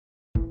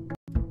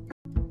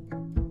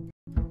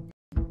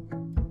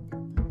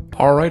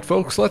Alright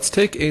folks, let's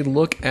take a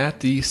look at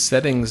the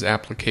Settings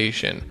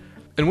application.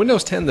 In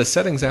Windows 10, the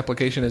Settings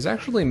application is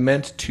actually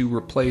meant to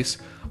replace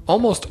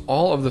almost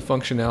all of the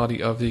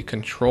functionality of the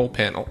control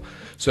panel.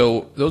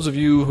 So those of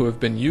you who have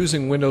been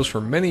using Windows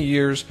for many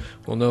years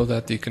will know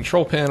that the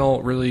control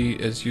panel really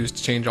is used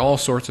to change all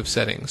sorts of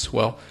settings.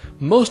 Well,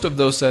 most of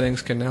those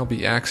settings can now be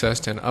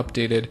accessed and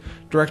updated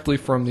directly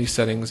from the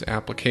Settings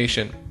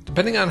application.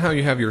 Depending on how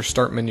you have your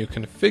Start menu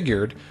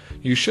configured,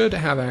 you should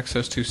have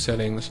access to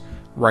settings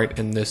right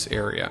in this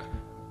area.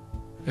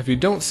 If you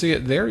don't see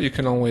it there, you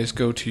can always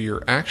go to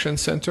your Action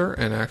Center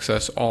and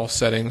access all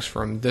settings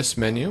from this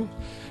menu.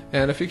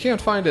 And if you can't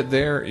find it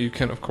there, you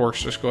can of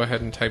course just go ahead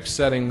and type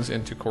settings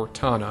into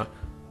Cortana.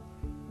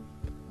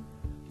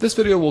 This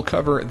video will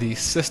cover the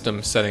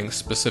system settings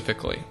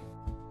specifically.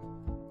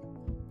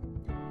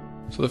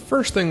 So the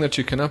first thing that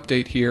you can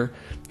update here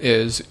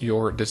is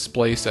your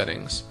display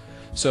settings.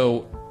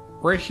 So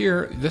right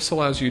here, this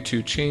allows you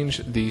to change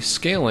the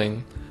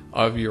scaling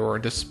of your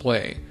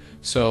display.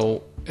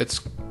 So it's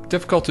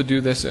difficult to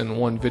do this in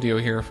one video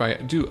here. If I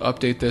do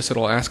update this,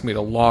 it'll ask me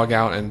to log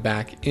out and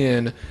back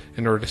in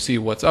order to see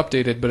what's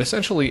updated, but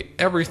essentially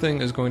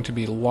everything is going to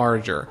be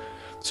larger.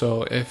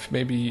 So if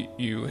maybe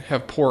you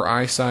have poor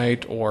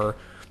eyesight or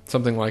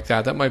something like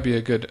that, that might be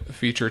a good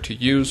feature to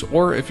use.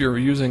 Or if you're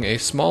using a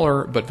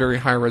smaller but very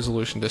high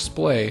resolution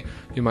display,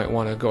 you might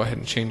want to go ahead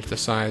and change the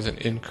size and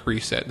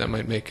increase it. That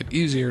might make it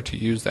easier to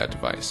use that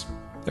device.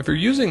 If you're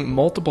using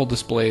multiple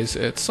displays,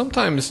 it's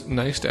sometimes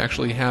nice to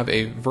actually have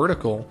a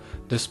vertical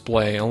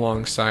display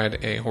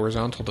alongside a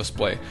horizontal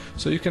display.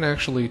 So you can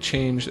actually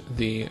change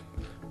the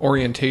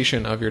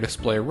orientation of your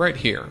display right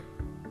here.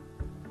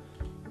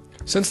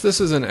 Since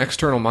this is an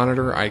external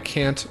monitor, I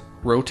can't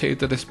rotate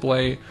the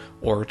display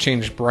or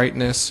change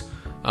brightness,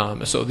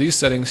 so these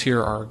settings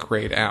here are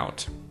grayed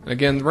out.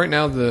 Again, right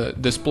now the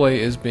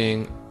display is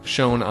being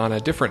shown on a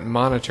different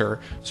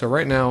monitor, so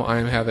right now I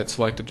have it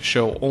selected to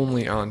show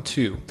only on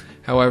 2.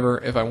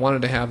 However, if I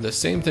wanted to have the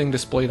same thing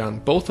displayed on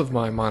both of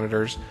my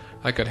monitors,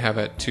 I could have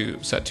it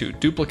set to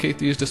duplicate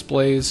these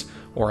displays,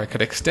 or I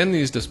could extend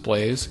these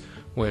displays,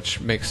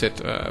 which makes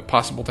it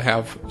possible to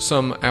have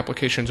some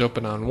applications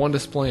open on one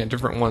display and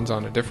different ones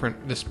on a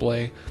different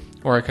display,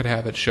 or I could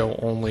have it show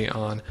only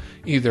on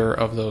either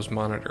of those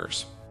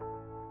monitors.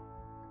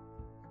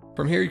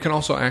 From here you can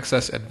also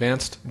access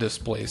advanced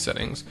display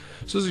settings.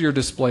 So this is your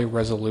display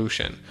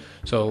resolution.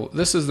 So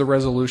this is the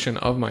resolution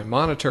of my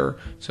monitor,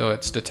 so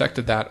it's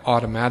detected that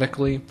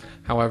automatically.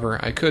 However,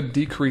 I could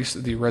decrease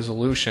the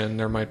resolution.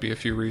 There might be a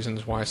few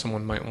reasons why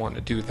someone might want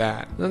to do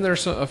that. And then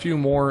there's a few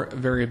more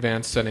very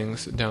advanced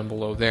settings down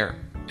below there.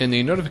 In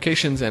the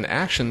notifications and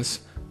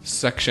actions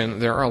section,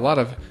 there are a lot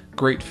of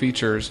great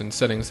features and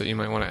settings that you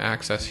might want to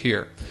access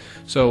here.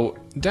 So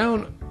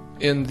down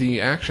in the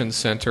Action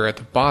Center at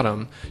the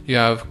bottom, you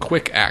have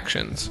quick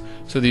actions.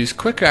 So these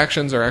quick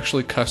actions are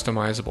actually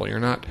customizable. You're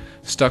not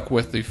stuck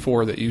with the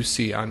 4 that you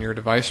see on your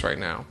device right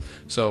now.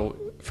 So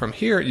from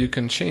here you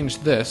can change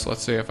this.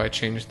 Let's say if I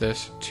change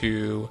this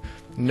to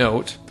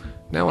Note,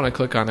 now when I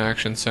click on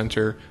Action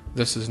Center,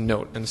 this is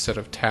Note instead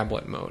of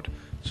tablet mode.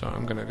 So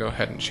I'm going to go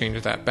ahead and change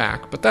that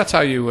back, but that's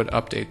how you would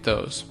update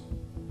those.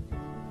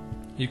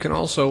 You can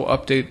also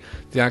update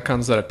the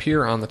icons that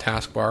appear on the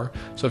taskbar.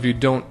 So if you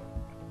don't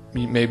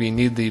maybe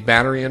need the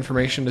battery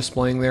information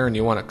displaying there and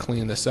you want to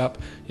clean this up,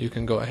 you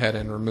can go ahead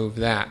and remove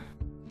that.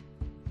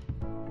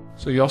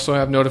 So you also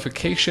have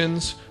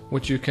notifications,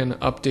 which you can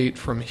update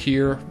from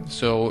here.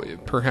 So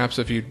perhaps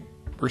if you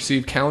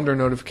receive calendar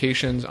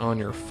notifications on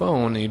your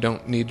phone, you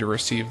don't need to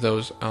receive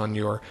those on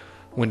your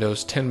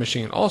Windows 10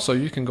 machine. Also,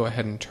 you can go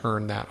ahead and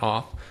turn that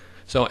off.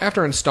 So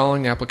after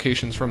installing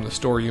applications from the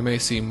store, you may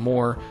see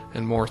more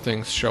and more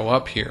things show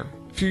up here.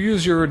 If you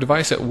use your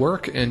device at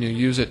work and you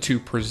use it to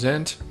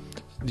present,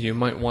 you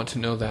might want to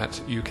know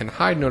that you can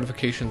hide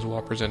notifications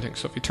while presenting.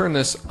 So if you turn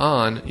this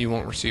on, you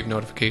won't receive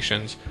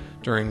notifications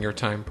during your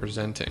time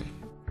presenting.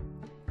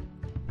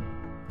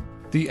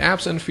 The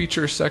apps and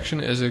features section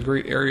is a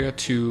great area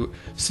to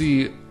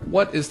see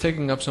what is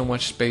taking up so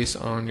much space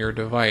on your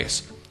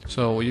device.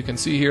 So you can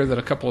see here that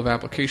a couple of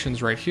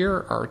applications right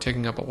here are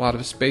taking up a lot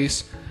of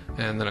space,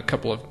 and then a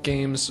couple of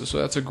games. So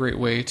that's a great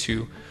way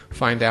to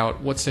find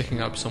out what's taking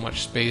up so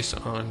much space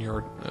on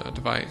your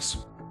device.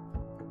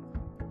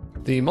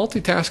 The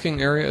multitasking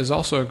area is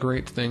also a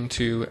great thing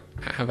to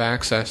have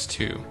access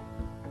to.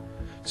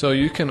 So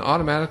you can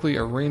automatically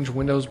arrange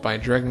windows by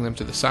dragging them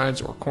to the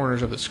sides or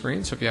corners of the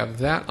screen. So if you have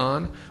that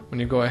on, when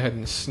you go ahead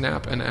and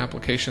snap an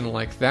application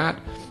like that,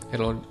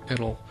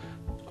 it'll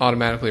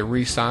automatically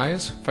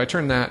resize. If I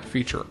turn that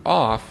feature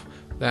off,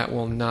 that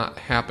will not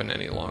happen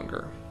any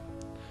longer.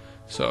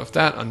 So if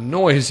that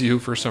annoys you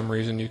for some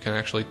reason, you can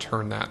actually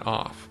turn that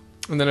off.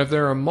 And then if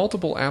there are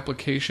multiple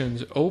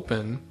applications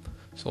open,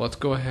 so let's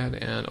go ahead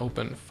and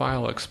open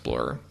File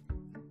Explorer.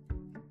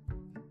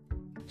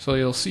 So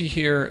you'll see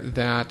here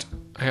that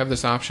I have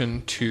this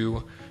option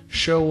to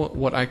show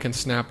what I can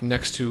snap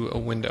next to a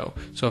window.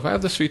 So if I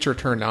have this feature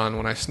turned on,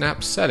 when I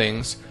snap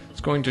settings,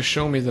 it's going to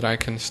show me that I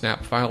can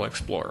snap File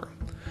Explorer.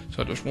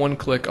 So just one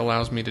click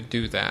allows me to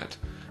do that.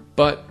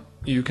 but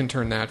you can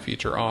turn that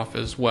feature off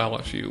as well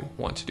if you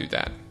want to do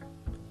that.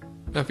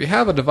 Now, if you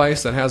have a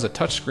device that has a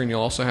touchscreen,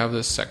 you'll also have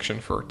this section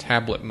for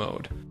tablet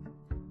mode.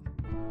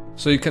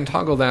 So you can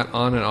toggle that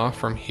on and off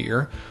from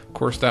here. Of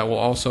course, that will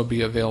also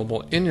be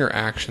available in your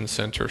Action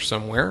Center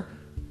somewhere,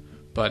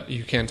 but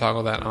you can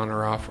toggle that on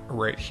or off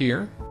right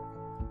here.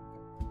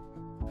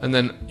 And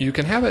then you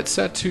can have it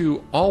set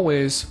to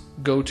always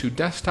go to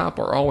desktop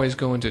or always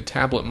go into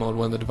tablet mode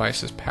when the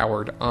device is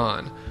powered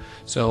on.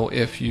 So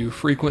if you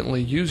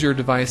frequently use your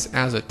device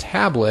as a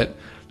tablet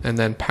and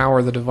then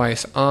power the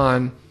device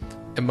on,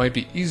 it might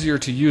be easier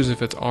to use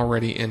if it's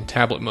already in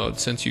tablet mode,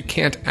 since you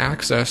can't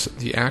access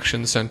the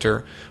Action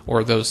Center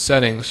or those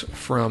settings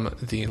from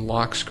the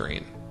lock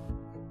screen.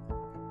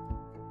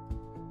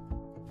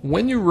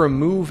 When you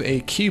remove a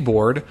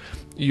keyboard,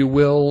 you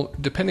will,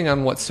 depending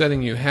on what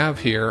setting you have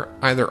here,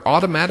 either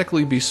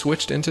automatically be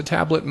switched into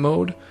tablet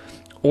mode,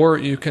 or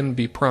you can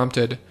be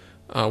prompted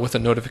with a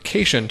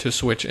notification to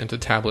switch into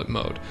tablet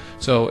mode.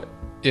 So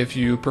if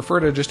you prefer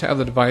to just have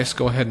the device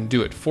go ahead and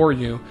do it for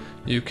you,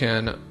 you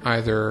can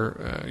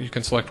either you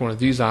can select one of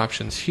these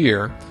options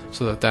here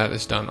so that that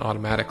is done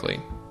automatically.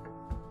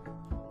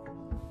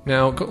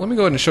 Now let me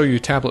go ahead and show you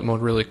tablet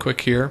mode really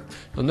quick here.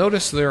 You'll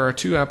notice there are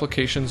two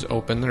applications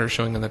open that are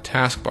showing in the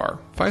taskbar.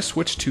 If I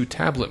switch to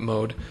tablet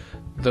mode,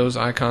 those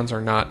icons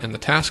are not in the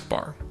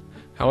taskbar.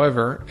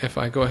 However, if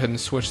I go ahead and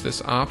switch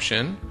this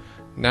option,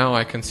 now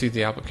I can see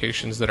the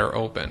applications that are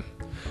open.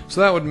 So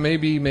that would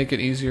maybe make it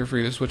easier for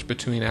you to switch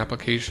between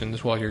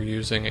applications while you're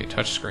using a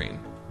touchscreen.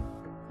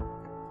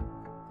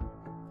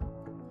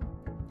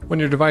 When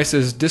your device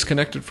is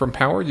disconnected from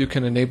power, you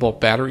can enable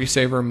battery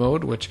saver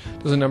mode, which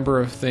does a number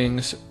of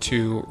things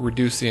to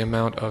reduce the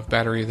amount of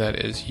battery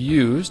that is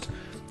used.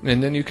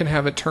 And then you can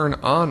have it turn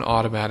on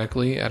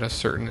automatically at a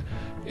certain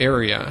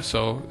area.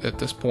 So at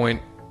this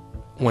point,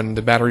 when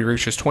the battery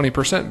reaches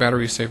 20%,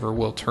 battery saver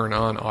will turn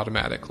on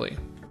automatically.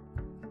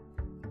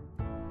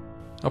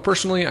 Now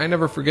personally, I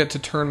never forget to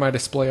turn my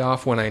display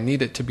off when I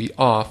need it to be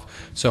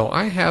off, so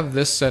I have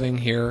this setting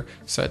here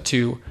set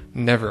to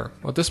never.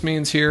 What this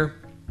means here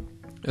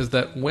is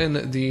that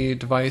when the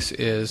device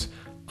is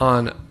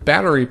on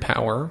battery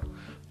power,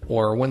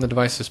 or when the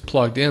device is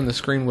plugged in, the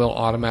screen will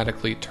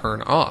automatically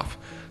turn off.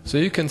 So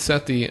you can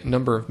set the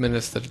number of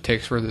minutes that it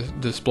takes for the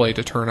display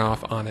to turn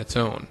off on its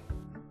own.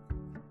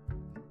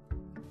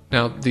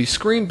 Now, the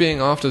screen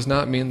being off does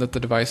not mean that the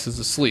device is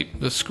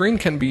asleep. The screen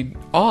can be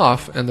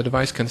off and the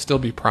device can still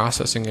be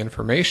processing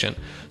information.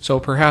 So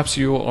perhaps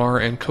you are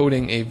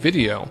encoding a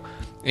video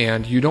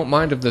and you don't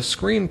mind if the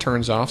screen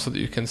turns off so that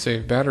you can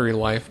save battery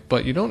life,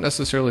 but you don't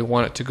necessarily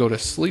want it to go to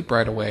sleep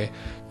right away.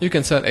 You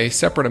can set a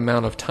separate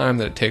amount of time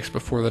that it takes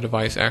before the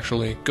device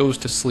actually goes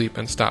to sleep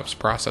and stops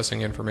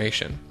processing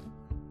information.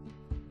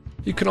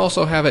 You can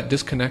also have it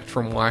disconnect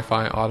from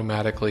Wi-Fi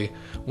automatically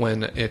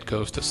when it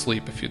goes to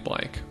sleep if you'd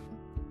like.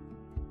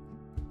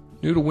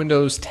 New to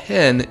Windows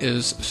 10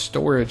 is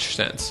Storage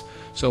Sense.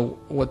 So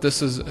what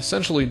this is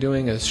essentially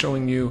doing is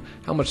showing you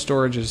how much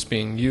storage is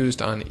being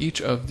used on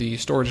each of the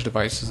storage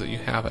devices that you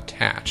have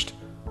attached.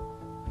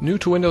 New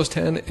to Windows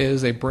 10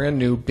 is a brand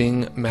new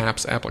Bing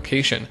Maps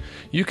application.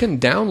 You can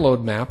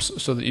download maps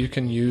so that you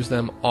can use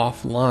them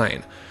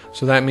offline.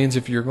 So that means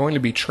if you're going to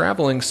be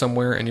traveling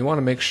somewhere and you want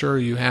to make sure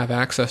you have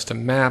access to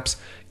maps,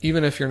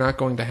 even if you're not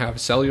going to have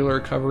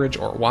cellular coverage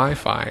or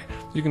Wi-Fi,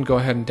 you can go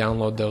ahead and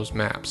download those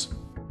maps.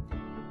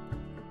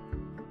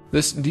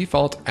 This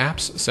default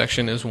apps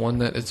section is one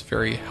that is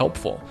very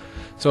helpful.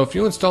 So if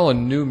you install a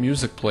new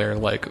music player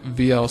like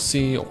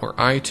VLC or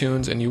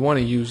iTunes and you want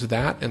to use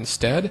that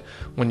instead,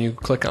 when you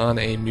click on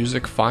a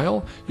music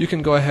file, you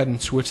can go ahead and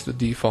switch the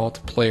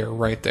default player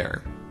right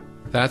there.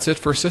 That's it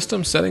for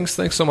system settings.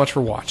 Thanks so much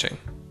for watching.